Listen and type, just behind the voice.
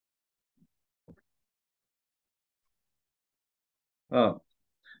Ah,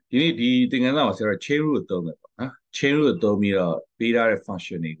 ini di dengan lah saya chain rule tu ah. Chain rule tu mira beda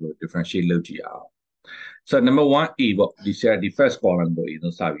function ni go differentiate လုပ်ကြည့်အောင် So number 1A ပေါ့ဒီဆရာဒီ first column ကိုအရင်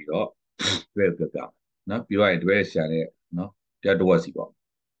ဆုံးစပြီးတော့တွေ့ပြပြနော်ပြီးတော့ဒီဘက်ဆရာနဲ့နော်တရားတော့စီပေါ့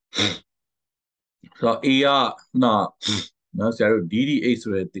So A ကနော်ဆရာတို့ DDH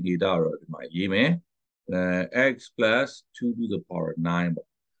ဆိုတဲ့ data တော့ဒီမှာရေးမယ်x plus 2 to the power 9ပေါ့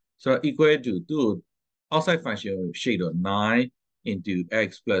so equal to သူ့ outside function ကိုရှိတော့9 into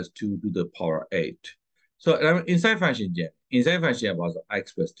x plus 2 to the power 8 so inside function ကျ inside function ကဘာဆို x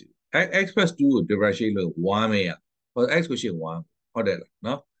plus 2 x plus 2ကို differentiate လို့1ပဲရဘာ x ကိုရှိ1ဟုတ်တယ်လား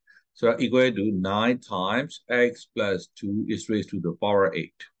နော် so equal to 9 times x plus 2 is raised to the power 8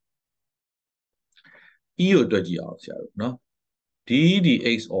 e ကိုတွက်ကြည့်အောင်ဆရာတို့နော်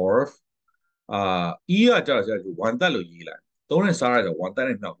ddx of e ကကြာဆရာတို့1တက်လို့ရေးလိုက်3နဲ့စားရတော့1တက်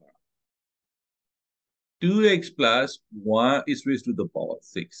နဲ့နှောက်တာ 2x plus 1 is raised to the power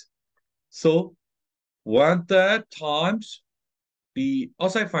 6 so 1 third times the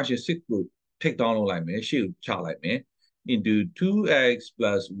outside function 6ကို take down လုပ်လိုက်မယ်ရှေ့ကိုချလိုက်မယ် into 2x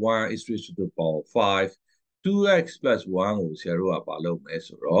plus 1 is raised to the power 5 2x plus 1ကိုဆရာတို့ကဘာလုပ်မလဲ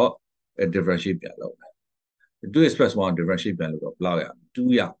ဆိုတော့ differentiate ပြန်လုပ်မယ် 2x plus 1 differentiate ပြန်လုပ်တော့ဘယ်လောက်ရ2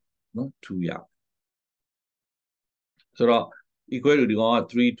ရနော်2ရဆိုတော့ equal to ဒီကောင်က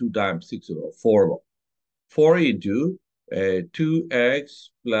3 2 times 6ဆိုတော့4ပေါ့4 into 2x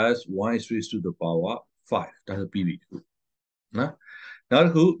plus 1 is raised to the power 5 ဒါဆိုပြီးပြီနော်နောက်တ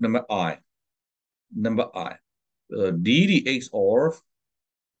စ်ခု number I ddx of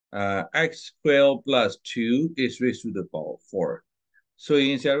x squared plus 2 is raised to the power 4 so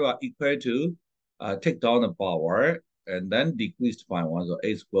in zero equal to take down the power and then decrease by 1 so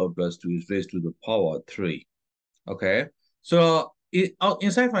x squared plus 2 is raised to the power 3 okay so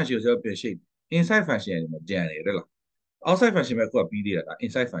inside function ကိုပြန်ရှိ inside function ဒီမှာကြံနေတယ်လား outside function ပဲကိုကပြီးသေးတာ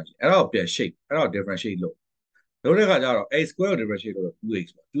inside function အဲ့တော့ပြန်ရှိအဲ့တော့ differentiate လုပ်တဲ့ခါကျတော့ x square ကို differentiate လုပ်တော့ 2x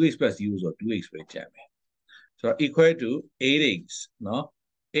ပေါ့ 2x plus 0ဆိုတော့ 2x ပဲကြံမယ်ဆိုတော့ equal to 8x နော်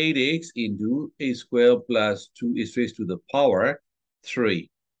 8x into a square plus 2 is raised to the power 3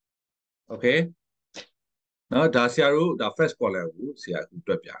 okay နော်ဒါဆရာတို့ဒါ first column ကိုဆရာအခု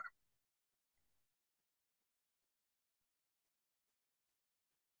တွက်ပြတာ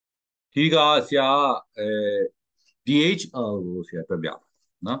ဒီကဆရာDHL ကိုဆရာတွက်ပြပါ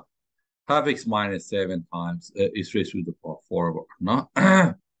နော် half x minus 7 times is raised to the power 4ပေါ့နော်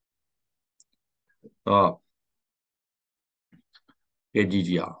ကြည့်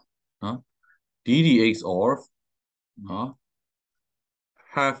ကြည့်အောင်နော် ddx of နော်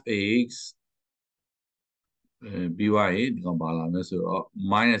half x ပြီးသွားရင်ဒီကောင်ပါလာမယ်ဆိုတော့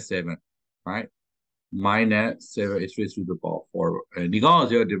minus 7 right minus 7 is raised to the power 4ဒီကောင်ကို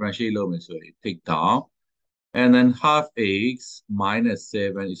ဆရာ differentiate လုပ်မယ်ဆိုရင် take down and then half x minus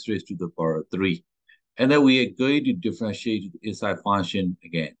 7 is raised to the power 3 and then we are going to differentiate the inside function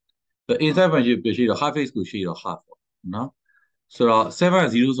again the inside function ပြရှိတော့ half x ကိုရှိတော့ half ပေါ့နော်ဆိုတော့7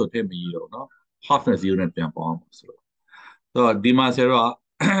 0ဆိုထည့်မရတော့နော် half နဲ့0နဲ့ပြန်ပေါင်းအောင်ဆိုတော့ဒီမှာဆရာတို့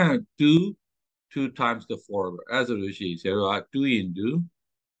က2 times the 4 အဲ့ဆိုလို့ရှိရင်ဆရာတို့က2 into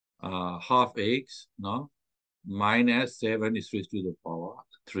half x နော် minus 7 is raised to the power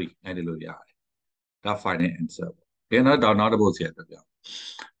 3အဲ့ဒီလိုရတယ်ဒါ final answer ပေါ့ဒီနောက်တစ်ပုဒ်ဆရာတက်ပြ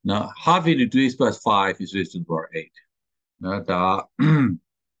နော် half into 2x plus 5 is raised to the power 8နော်ဒါ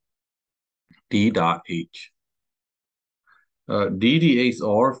d dot h ddx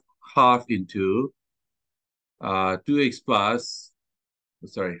of half into 2x plus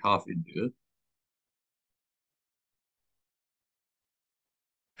sorry half into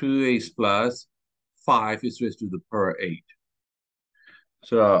 2x plus 5 is raised to the power 8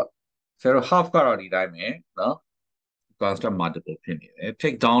 so half ကတော့ဒီတိုင်းပဲနော် constant multiple ဖြစ်နေတယ်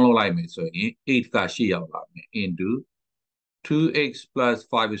take down လုပ်လိုက်မယ်ဆိုရင်8က8ရောက်လာမယ် into 2x plus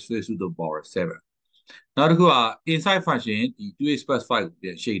 5 is raised to the power 7နောက်တစ်ခုက inside function ဒီ 2x plus 5ကိုပြ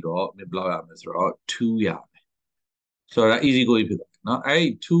န်ရှိတော့ဘယ်လောက်ရမလဲဆိုတော့2ရမယ်ဆိုတော့ easy ကိုဖြစ်သွားတယ်နော်အဲ့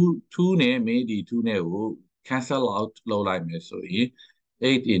ဒီ2နဲ့မင်းဒီ2နဲ့ကို cancel out လုပ်လိုက်မယ်ဆိုရင်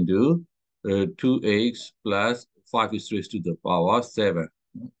8 into 2x plus 5 is raised to the power 7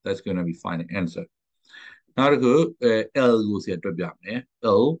 that's going to be final answer နောက်တစ်ခု L ကိုဆရာတွက်ပြမယ်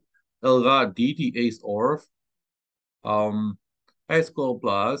L က ddx of x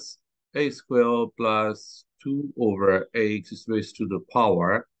squared plus 2 over x is raised to the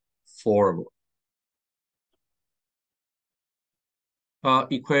power 4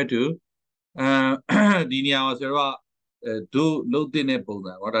 equal to ဒီနေရာမှာဆရာတို့ကတို့လုပ်တဲ့ပုံ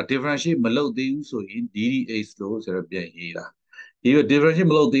စံဟောဒါ differentiate မလုပ်သေးဘူးဆိုရင် ddx လို့ဆရာတို့ပြန်ရေးတာဒီလို differentiate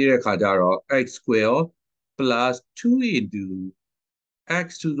မလုပ်သေးတဲ့ခါကျတော့ x square plus 2 into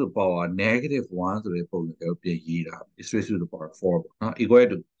x to the power negative 1 ဆိုတဲ့ပုံစံကိုပြန်ရေးတာ is raised to the power 4ပေါ့နော် equal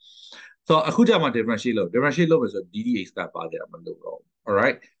to ဆိုတော့အခုကြမှာ differentiate လုပ်မယ်ဆိုတော့ ddx ကပါတယ်မလို့တော့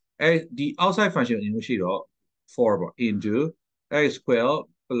alright ဒီ outside function အရင်ရှိတော့ 4ပေါ့ into x square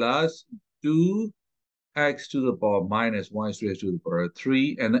plus 2x to the power minus 1 is raised to the power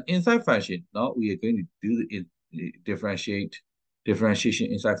 3 and the inside function now we are going to do the differentiation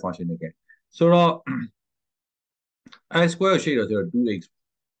inside function again so x square ရှိတော့ 2x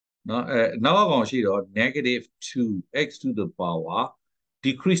နော်နောက်ကောင်ရှိတော့ negative 2x to the power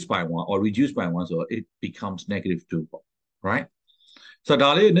decreased by 1 or reduced by 1 so it becomes negative 2 ပေါ့ right so ဒါ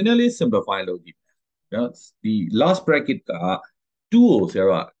လေးနည်းနည်းလေး simplify လုပ်ကြည့်နော်ဒီ last bracket က2ကိုဆရာ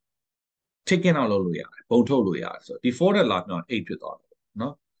တို့က taken out လုပ်လို့ရတယ်ပုံထုတ်လို့ရတယ်ဆိုတော့ဒီ 4 နဲ့လာပြီးတော့8ဖြစ်သွားတယ်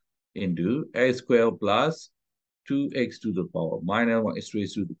နော် into x square plus 2x to the power minus 1 is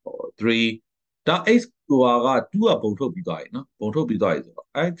raised to the power 3ဒါ x ကိုက2ကပုံထုတ်ပြီးသွားပြီနော်ပုံထုတ်ပြီးသွားပြီဆိုတော့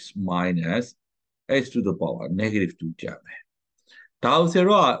x minus x to the power negative 2ကျန်မယ်ဒါကိုဆရာ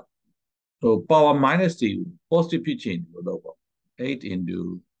တို့ကဟို power minus တွေ positive ဖြစ်ချင်လို့လုပ်ပေါ့8 into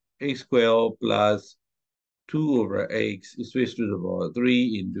x square plus 2 over x is raised to the power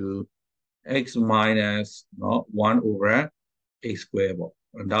 3 into x minus နော်1 over x square ပေါ့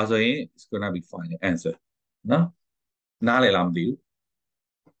ဒါဆိုရင် it's gonna be final answer နော်နားလည်လားမသိဘူး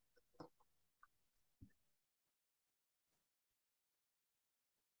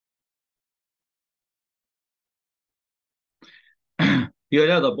ဒီ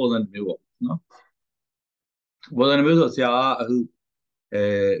ရတော့ပုံစံမျိုးပေါ့နော်ပုံစံမျိုးဆိုဆရာကအခုအဲ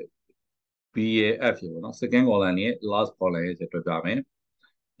B ရဲ့ F ရဲ့ပေါ့နော် second column ရဲ့ last column ရဲ့ဆိုတွေ့ပြမယ်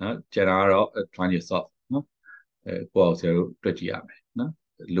နော်ကျန်တာကတော့ trying to solve နော်ကိုယ့်အောင်ဆရာတို့တွေ့ကြည့်ရမယ်နော်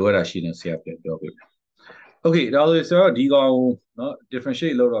လိုရတာရှိနေဆရာပြန်ပြောပေးမယ် okay ဒါဆိုဆရာတို့ဒီကောင်နော်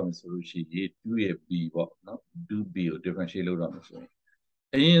differentiate လုပ်ရမယ်ဆိုလို့ရှိရင်2ရဲ့ B ပေါ့နော် 2B ကို differentiate လုပ်ရမယ်ဆိုရင်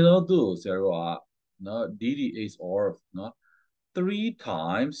အရင်ဆုံးသူ့ကိုဆရာတို့ကနော် ddx or နော် 3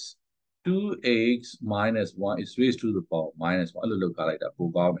 times 2x minus 1 is raised to the power minus 1အဲ့လိုလုပ်ထားလိုက်တာပို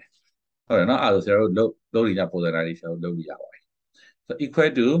ကောင်းမယ်ဟုတ်တယ်နော်အဲ့ဒါဆိုဆရာတို့လုပ်နေကြပုံစံတိုင်းလေးဆရာတို့လုပ်လို့ရပါတယ် so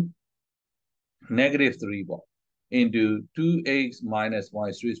equal to negative 3 ပေါ့ into 2x minus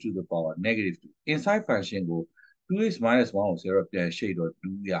 1 is raised to the power negative 2 inside function ကို 2x minus 1ကိုဆရာတို့ပြန်ရှေ့တော့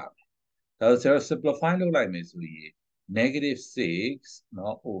2ရမယ်ဒါဆိုဆရာတို့ simplify လုပ်လိုက်မယ်ဆိုရင် negative 6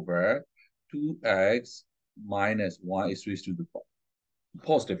 နော် over 2x minus 1 is raised to the power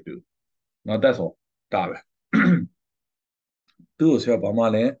positive 2 now that's all ဒါပဲသူ့ကိုဆရာဘာမှ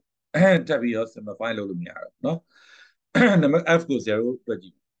လည်းတက်ပြီးတော့ simplify လုပ်လို့မရတော့เนาะ number f ကို0တွက်ကြ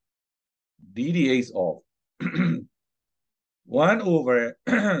ည့် ddx of 1 over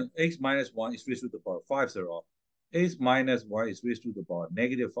x minus 1 is raised to the power 5 so x minus 1 is raised to the power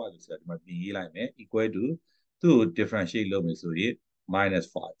negative 5လို့ဆိုတာဒီမှာပြင်ရေးလိုက်မယ် equal to သူ့ကို differentiate လုပ်မယ်ဆိုရင် minus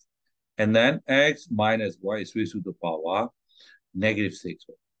 5 and then x minus 1 is raised to the power negative 6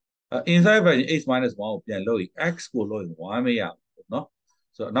 ပေါ့inside version x minus 1ကိုပြန်လို့ရင် x ကိုလို့ရင်1မရဘူးเนาะ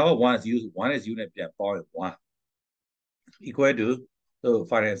ဆိုတော့နောက်က1 is u 1 is u နဲ့ပြန်ပေါင်းရင်1 equal to so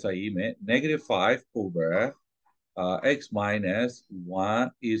final answer ရေးမယ် negative 5 over x minus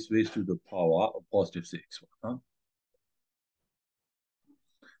 1 is raised to the power of positive 6 ပေါ့เนาะ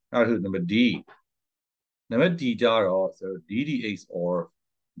နောက်ထပ် number d number d ကြတော့ so ddx or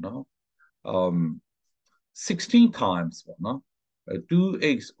เนาะ16 times ပေါ့เนาะ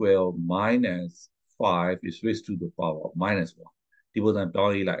2x squared minus 5 is raised to the power of minus 1.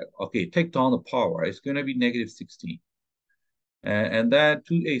 Okay, take down the power. It's going to be negative 16. And then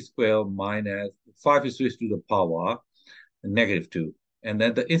 2x squared minus 5 is raised to the power negative 2. And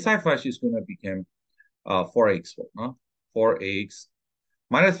then the inside function is going to become 4x. 4x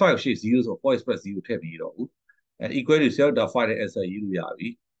minus 5 is 0, so 4x plus 0 and equal to 0, the final answer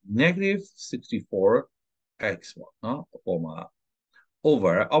is negative 64x.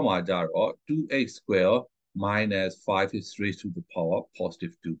 Over အောက်မှာကြတော့ 2x squared minus 5 is raised to the power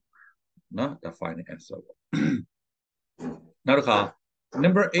positive 2 နော် the final answer ပေါ့နောက်တစ်ခါ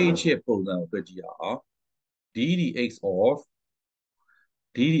number 8ရဲ့ပုံစံကိုတွေ့ကြည့်အောင် ddx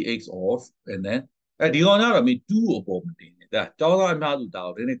of and then ဒီကောင်ကတော့မင်း2ကိုအပေါ်မတင်နဲ့ဒါကျောင်းသားအများစုဒါ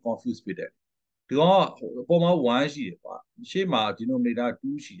ကိုနည်းနည်း confuse ဖြစ်တယ်ဒီကောင်ကအပေါ်မှာ1ရှိတယ်ကွာရှေ့မှာ denominator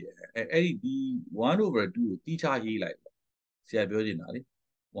 2ရှိတယ်အဲ့ဒီ1 over 2ကိုတီးခြားရေးလိုက်ဆရာပြောချင်တာလေ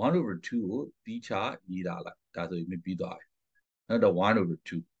1 over 2ကိုတီးခြားရေးတာလိုက်ဒါဆိုရင်ပြီးသွားတယ်နောက်တော့1 over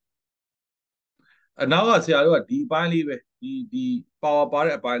 2အနောက်ကဆရာတို့ကဒီအပိုင်းလေးပဲဒီ power ပါ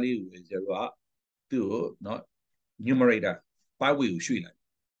တဲ့အပိုင်းလေးကိုဆရာတို့ကသူ့ကိုเนาะ numerator 5 way ကိုရွှေ့လိုက်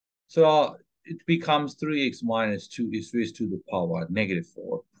ဆိုတော့ it becomes 3x minus 2 is raised to the power negative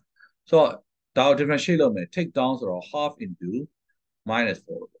 4 so ဒါကို differentiate လုပ်မယ် take down ဆိုတော့ half into minus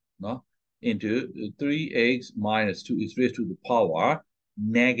 4 no into 3x minus 2 is raised to the power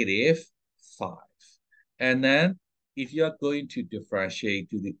negative 5. And then if you are going to differentiate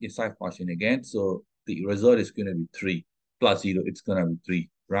to the inside function again, so the result is going to be 3 plus 0, it's going to be 3,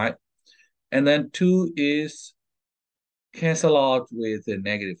 right? And then 2 is cancel out with a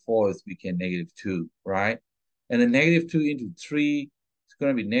negative 4, is became negative 2, right? And then negative 2 into 3 is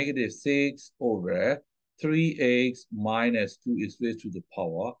going to be negative 6 over 3x minus 2 is raised to the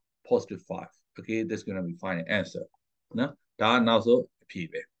power positive 5. Okay, that's going to be final answer. No? That now so P.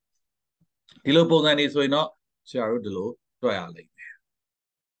 ဒီလိုပုံစံနေဆိုရင်တော့ဆရာတို့ဒီလိုတွက်ရလိမ့်မယ်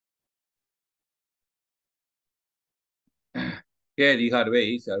။ကဲဒီခါတပည့်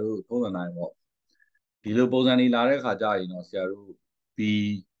ဆရာတို့ထုံးစံတိုင်းပေါ့ဒီလိုပုံစံနေလာတဲ့ခါကြရင်တော့ဆရာတို့ B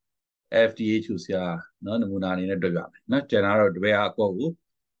FDH ကိုဆရာနော်နမူနာအနေနဲ့တွက်ပြမယ်နော်ကျန်တာတော့တပည့်ကအကောက်ကို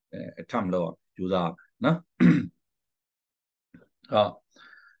အထမလို့ကြိုးစားနော်ဟော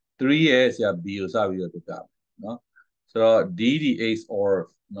3ရဲ့ဆရာ B ကိုစပြီးတော့တွက်ပြမယ်နော်ဆိုတော့ DDH or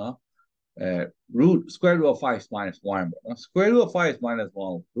နော် root square root of 5 minus 1 ပေါ့နော် square root of 5 minus 1ကို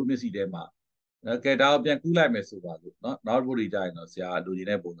root မျက်စိထဲမှာကဲဒါကိုပြန်ကူးလိုက်မယ်ဆိုပါလို့နော်နောက်ဘုတ်တွေကြရင်တော့ဆရာလူကြီး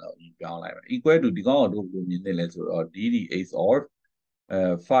တဲ့ပုံစံကိုပြောင်းလိုက်မယ် equal to ဒီကောင်ကိုတို့ဘယ်လိုမြင်နေလဲဆိုတော့ DDH or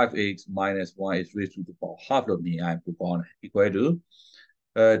 5x minus 1 is raised to the power half လို့မြင်ရရင်ပိုကောင်းတယ် equal to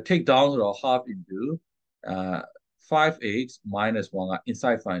take down ဆိုတော့ half into 5x minus 1က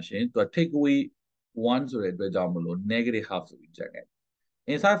inside function သူက take away 1ဆိုတဲ့အတွက်ကြောင့်မလို့ negative half ဆိုပြီးချက်ခဲ့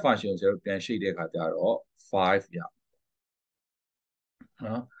inside function ကိုဆရာတို့ပြန်ရှိတဲ့အခါကျတော့5ရ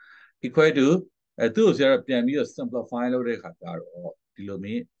နော် equal to သူ့ကိုဆရာတို့ပြန်ပြီးတော့ simplify လုပ်တဲ့အခါကျတော့ဒီလို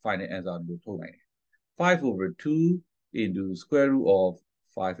မျိုး final answer လို့ထုတ်နိုင်တယ်5 over 2 into square root of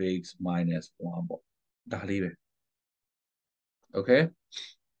 5x minus 1ပေါ့ဒါလေးပဲ okay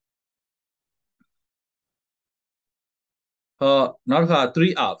ဟောနောက်တစ်ခါ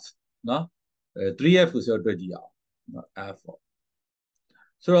 3f နော် 3f ကိုဆရာတို့တွေ့ကြည့်အောင်နော် f ပေါ့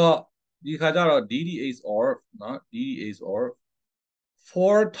ဆိုတော့ဒီခါကျတော့ DDH or နော် DDH or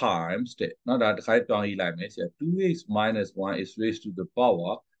 4 times တဲ့နော်ဒါတစ်ခါပြောင်းရေးလိုက်မယ်ဆရာ 2x minus 1 is raised to the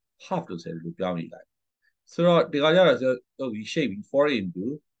power half လို့ဆရာတို့ပြောင်းရေးလိုက်ဆိုတော့ဒီခါကျတော့ဆရာတို့ဒီ shape 4 into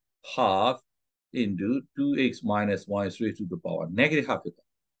half into 2x minus 1 is raised to the power negative half ဖြစ်သွား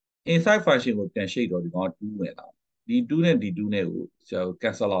inside function ကိုပြန် shape တော့ဒီကောင်2ဝင်လာဒီ2နဲ့ဒီ2နဲ့ကိုဆရာတို့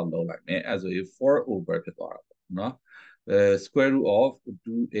cancel out လုပ်လိုက်မယ်အဲဆိုရင်4 over ဖြစ်သွားတာပေါ့နော်square root of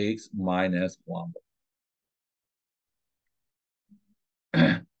 2x minus 1ပေါ့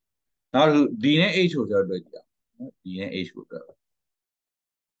နောက်တစ်ခု d နဲ့ h ကိုကျွန်တော်တွေ့ကြည့်အောင်နော် d နဲ့ h ကိုတွေ့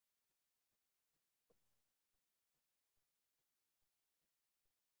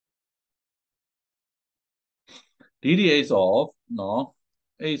DDH of နော်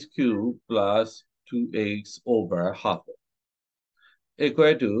h cube plus 2x over half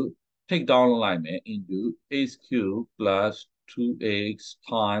equal to take down လုပ်လိုက်မယ် into h cube plus 2x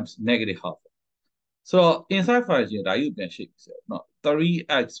times negative half ဆိုတော့ inside function ဒါကြီးကိုပြန်ရှိပြီဆိုတော့နော်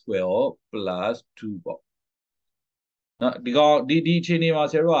 3x square plus 2ပေါ့နော်ဒီကောင်ဒီအခြေအနေမှာ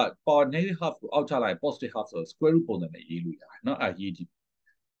ဆရာတို့က power negative half ကိုအောက်ချလိုက် positive half ဆိုတော့ square root ပုံစံနဲ့ရေးလို့ရတယ်နော်အဲရေးကြည့်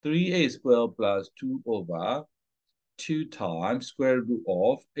 3a square plus 2 over 2 times square root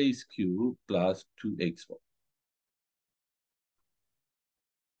of h cube plus 2x ပေါ့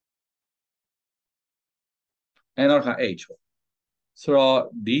အဲနောက်တစ်ခါ h ပေါ့ဆိုတော့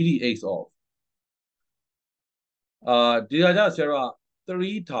ddh of ဒီကကြဆရာတို့က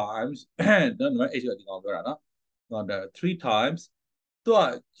3 times နော် h ကဒီကောင်ပြောတာနော်3 times သူက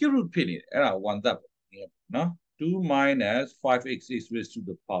cube root ဖြစ်နေတယ်အဲ့ဒါ1 that ပေါ့နော်2 minus 5x is raised to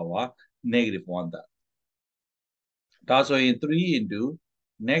the power negative 1 that ဒါဆိုရင်3 into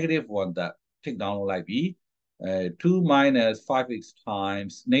negative 1 that take down လုပ်လိုက်ပြီ2 minus 5x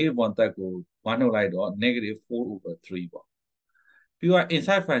times negative 1 that ကို1ထုတ်လိုက်တော့ negative 4 over 3ပေါ့ပြီးတော့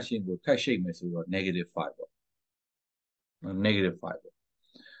inside function ကိုထပ်ရှိတ်မယ်ဆိုတော့ negative 5ပေါ့ negative 5ပေါ့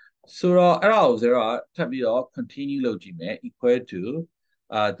ဆိုတော့အဲ့ဒါကိုဇေရောထပ်ပြီးတော့ continue လုပ်ကြည့်မယ် equal to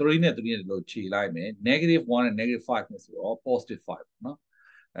 3နဲ့3နဲ့လို့ခြေလိုက်မယ် negative 1 နဲ့ negative 5နဲ့ဆိုတော့ positive 5ပေါ့နော်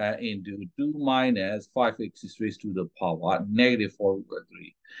into 2 minus 5x is raised to the power negative 4 over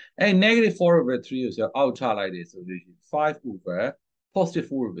 3. And negative 4 over 3 is your out like this. So 5 over positive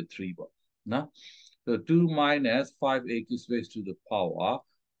 4 over 3. No? So 2 minus 5x is raised to the power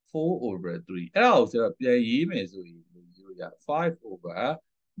 4 over 3. And also, 5 over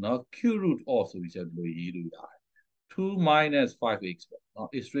no, q root also is 2 minus 5x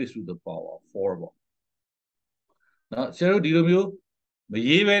is raised to the power 4. Now, ဒီလိုမျိုးမ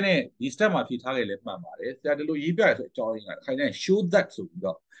ရေးဘဲနဲ့ဒီ step မှာဖြည့်ထားခဲ့လဲမှန်ပါတယ်ဆရာဒီလိုရေးပြရဆိုအကြောင်းရင်းကခိုင်တဲ့ show that ဆိုပြီး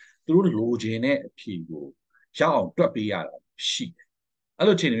တော့သူတို့လိုချင်တဲ့အဖြေကိုရအောင်တွက်ပေးရတာရှိတယ် အဲ့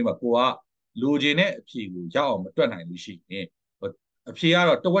လိုချိန်နေမှာကိုကလိုချင်တဲ့အဖြေကိုရအောင်မတွက်နိုင်လို့ရှိရင်အဖြေက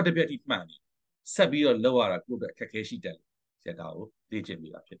တော့တဝက်တစ်ပြက်ထိမှန်နေဆက်ပြီးတော့လောက်ရတာကိုယ့်အတွက်အခက်အခဲရှိတယ်ဆရာကိုလေ့ကျင့်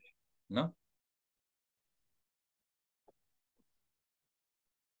ပြီးတာဖြစ်တယ်နော်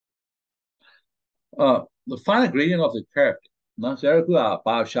the final gradient of the curve နော်ဆရာတို့က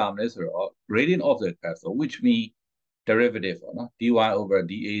ဘာရှာမလဲဆိုတော့ gradient of the curve so which mean derivative ပေါ့နော် dy over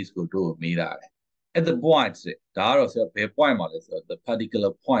dA ကိုတို့မေးတာတယ် at the points ဒါကတော့ဆရာဘယ် point မှာလဲဆိုတော့ the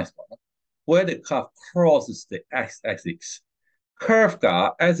particular points ပေါ့နော် where the curve crosses the x-axis curve က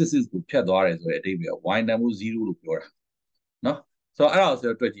x-axis ကိုဖြတ်သွားတယ်ဆိုတဲ့အဓိပ္ပာယ် y တန်ဖိုး0လို့ပြောတာနော်ဆိုတော့အဲ့ဒါကိုဆ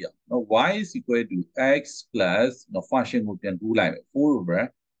ရာတို့တွက်ကြည့်အောင်နော် y is equal to x plus နော် function ကိုပြန်ကူးလိုက်မယ်4 over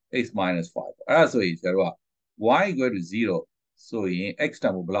x minus 5အဲ့ဒါဆိုရင်ဆရာတို့က y equal to 0ဆိုရင် x တ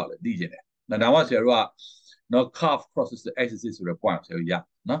န်ဖိုးဘယ်လောက်လဲသိချင်တယ်နော်ဒါမှဆရာတို့ကနော် curve crosses the x-axis ဆိုတဲ့ point ဆရာတို့ရ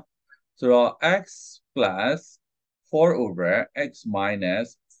နော်ဆိုတော့ x plus 4 over x minus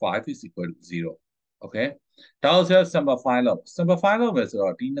 5 is equal to 0 okay ဒါကိုဆရာ simplify လုပ်မယ်ဆို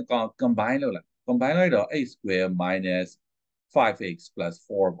တော့ဒီနှစ်ကောင် combine လုပ်လိုက် combine လိုက်တော့ x square minus 5x plus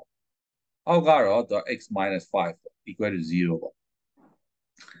 4ပေါ့အောက်ကတော့သူ x minus 5 equal to 0ပေါ့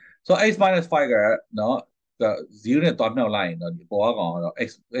ဆိုတော့ x minus 5ကနော်0နဲ့တွားမြောက်လိုက်ရင်တော့ဒီပေါ်ကောင်ကတော့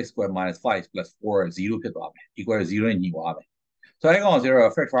x square minus 5 plus 4 0ဖြစ်သွားမယ် equal to 0နဲ့ညီသွားမယ်ဆိုတော့အဲ့ကောင်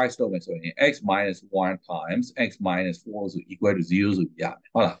0 factorize လုပ်မယ်ဆိုရင် x minus 1 times x minus 4 ဆို equal to 0ဆိုရမ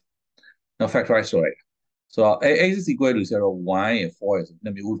ယ်ဟုတ်လားနော် factorize လုပ်လိုက်ဆိုတော့ x is equal to 0 1 and 4ဆိုနှ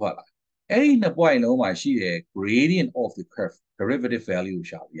စ်မျိုးထွက်လာအဲ့ဒီနှစ် point လုံးမှာရှိတဲ့ gradient of the curve derivative value ကို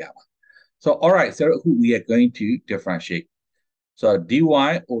ရှာပြရမှာ so all right so we are going to differentiate so dy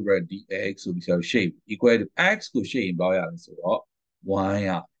over dx ဆိုပြီး shape equal to x ကို shape ရင်ဘာရလဲဆိုတော့ y ရ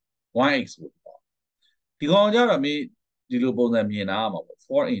yx ကိုဒီကောင်ကြတော့မင်းဒီလိုပုံစံမြင်တာမှာပေါ့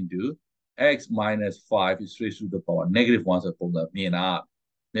4 into x minus 5 is raised to the power negative 1ဆိုပုံစံမြင်တာ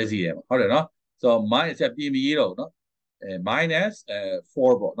မျက်စိရမှာဟုတ်တယ်နော် so minus ပြင်မရေးတော့ဘူးနော်minus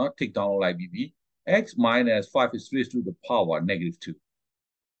 4ပေါ့နော် tick down လုပ်လိုက်ပြီးပြီ x minus 5 is raised to the power negative 2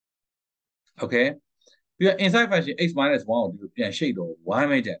 okay ပြီးတော့ inside function x minus 1ကိုဒီလိုပြန် shape တော့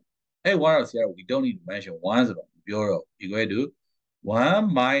1ပဲကြတယ်အဲ့1တော့ဆရာ we don't need to mention 1ဆိုတော့ပြောတော့ equal to 1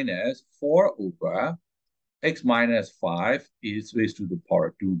 minus 4 over x minus 5 is raised to the power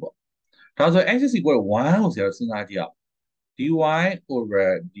 2ပေါ့ဒါဆို x is equal to 1ကိုဆရာစဉ်းစားကြည့်အောင် dy over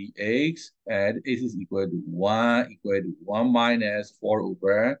dx and x is equal to 1 equal to 1 minus 4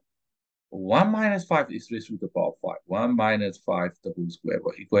 over 1 minus 5 is raised to the power 5 1 minus 5 the whole square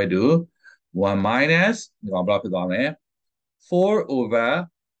equal to 1 minus 4 over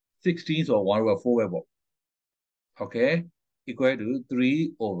 16 so 1 over 4 ပဲပေါ့ okay equal to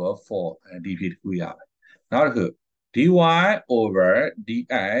 3 over 4 ဒီဖြစ်ခုရမယ်နောက်တစ်ခု dy over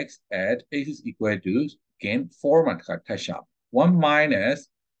dx at x is equal to again 4 မှာတစ်ခါထပ်ရှာ1 minus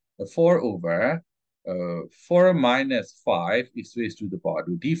 4 over 4 minus 5 is raised to the power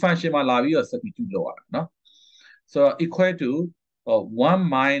 2ဒီ function မှာလာပြီးတော့ substitute လုပ်ရတာเนาะ so equal to 1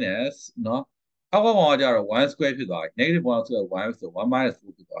 minus เนาะအောက်ကကောင်ကကြတော့1 square ဖြစ်သွားပြီ negative 1 square 1 so 1 minus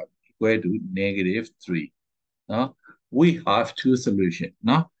 4ဖြစ်သွားပြီ equal to negative 3เนาะ we have two solution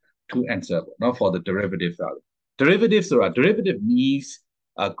เนาะtwo answer ပေါ့เนาะ for the derivative value derivative ဆိုတာ derivative means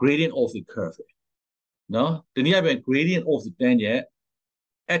a gradient of the curve เนาะဒီနေ့ပြန် gradient of the tangent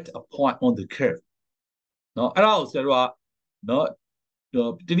at a point on the curve เนาะအဲ့ဒါကိုဆရာတို့ကเนาะ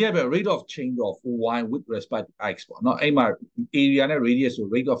ဒီနေ့ပဲ rate of change of y with respect to x ပေါ့เนาะအဲ့မှာ area နဲ့ radius ဆို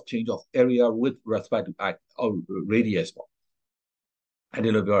rate of change of area with respect to x or radius ပေါ့အဲ့ဒီ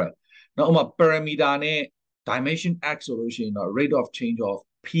လိုပြောတယ်เนาะဥပမာ parameter နဲ့ dimension x ဆိုလို့ရှိရင်တော့ rate of change of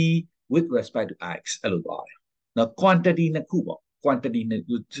p with respect to x အဲ့လိုသွားတယ်เนาะ quantity နှစ်ခုပေါ့ quantity နဲ့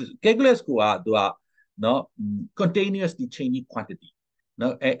calculus ကသူကเนาะ continuously changing quantity เนา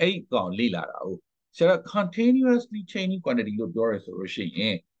ะအဲ့ကောင်လေ့လာတာဟုတ်ဆရာ continuously changing quantity လို့ပြောရဆိုလို့ရှိရ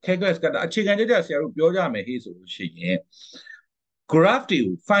င် calculus ကအခြေခံကြကြဆရာတို့ပြောကြမယ်ဟေ့ဆိုလို့ရှိရင် graph တွေ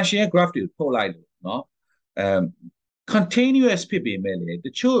ကို function ရဲ့ graph တွေကိုထုတ်လိုက်လို့เนาะcontinuous ဖြစ်ပေမဲ့လေတ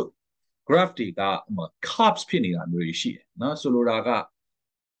ချို့ graph တွေက curves ဖြစ်နေတာမျိုးတွေရှိတယ်เนาะဆိုလိုတာက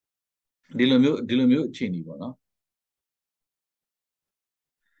ဒီလိုမျိုးအခြေအနေပေါ့เนาะ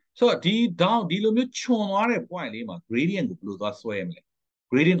ဆိုတော့ဒီလိုမျိုးခြုံသွားတဲ့ point လေးမှာ gradient ကိုဘယ်လိုသွားဆွဲရမလဲ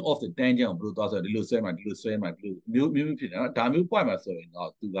gradient of the tangent ကိုဘယ်လိုသွားဆွဲဒီလိုဆွဲမှာဒီလိုမျိုးဖြစ်တယ်နော်ဒါမျိုး point မှာဆိုရင်တော့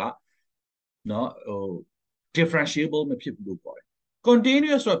သူကနော်differentiable မဖြစ်ဘူးလို့ပြောတယ်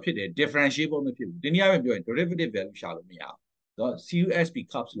continuous တော့ဖြစ်တယ် differentiable မဖြစ်ဘူးဒီနေ့အပြင်ပြောရင် derivative value ရှာလို့မရဘူးနော် CUSP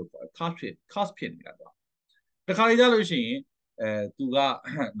curves လို့ပြောတယ် curves ဖြစ်နေတာတော့တခါလေကြာလို့ရှိရင်သူက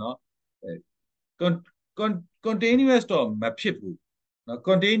နော်continuous တော့မဖြစ်ဘူးနော်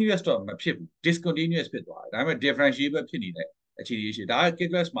continuous တော့မဖြစ်ဘူး discontinuous ဖြစ်သွားတယ်ဒါပေမဲ့ differentiable ဖြစ်နေတယ် အခြေအနေရှိဒါက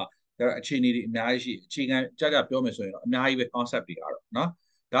calculus မှာအခြေအနေတွေအများကြီးရှိအခြေခံကြပြောမယ်ဆိုရင်တော့အများကြီးပဲ concept တွေကတော့နော်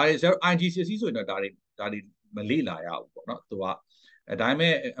ဒါတွေ IGCSE ဆိုရင်တော့ဒါတွေမလေ့လာရဘူးပေါ့နော်သူကဒါပေ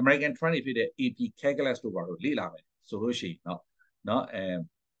မဲ့ American trend တွေဖြစ်တဲ့ AP calculus တို့ပါတော့လေ့လာမယ်ဆိုလို့ရှိရင်နော်ဒါ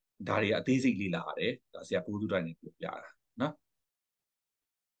တွေအသေးစိတ်လေ့လာရတယ်ဒါဆရာပိုးစုတိုင်းနေပြတာနော်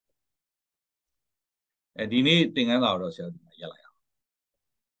ဒီနေ့သင်ခန်းစာတော့ဆရာ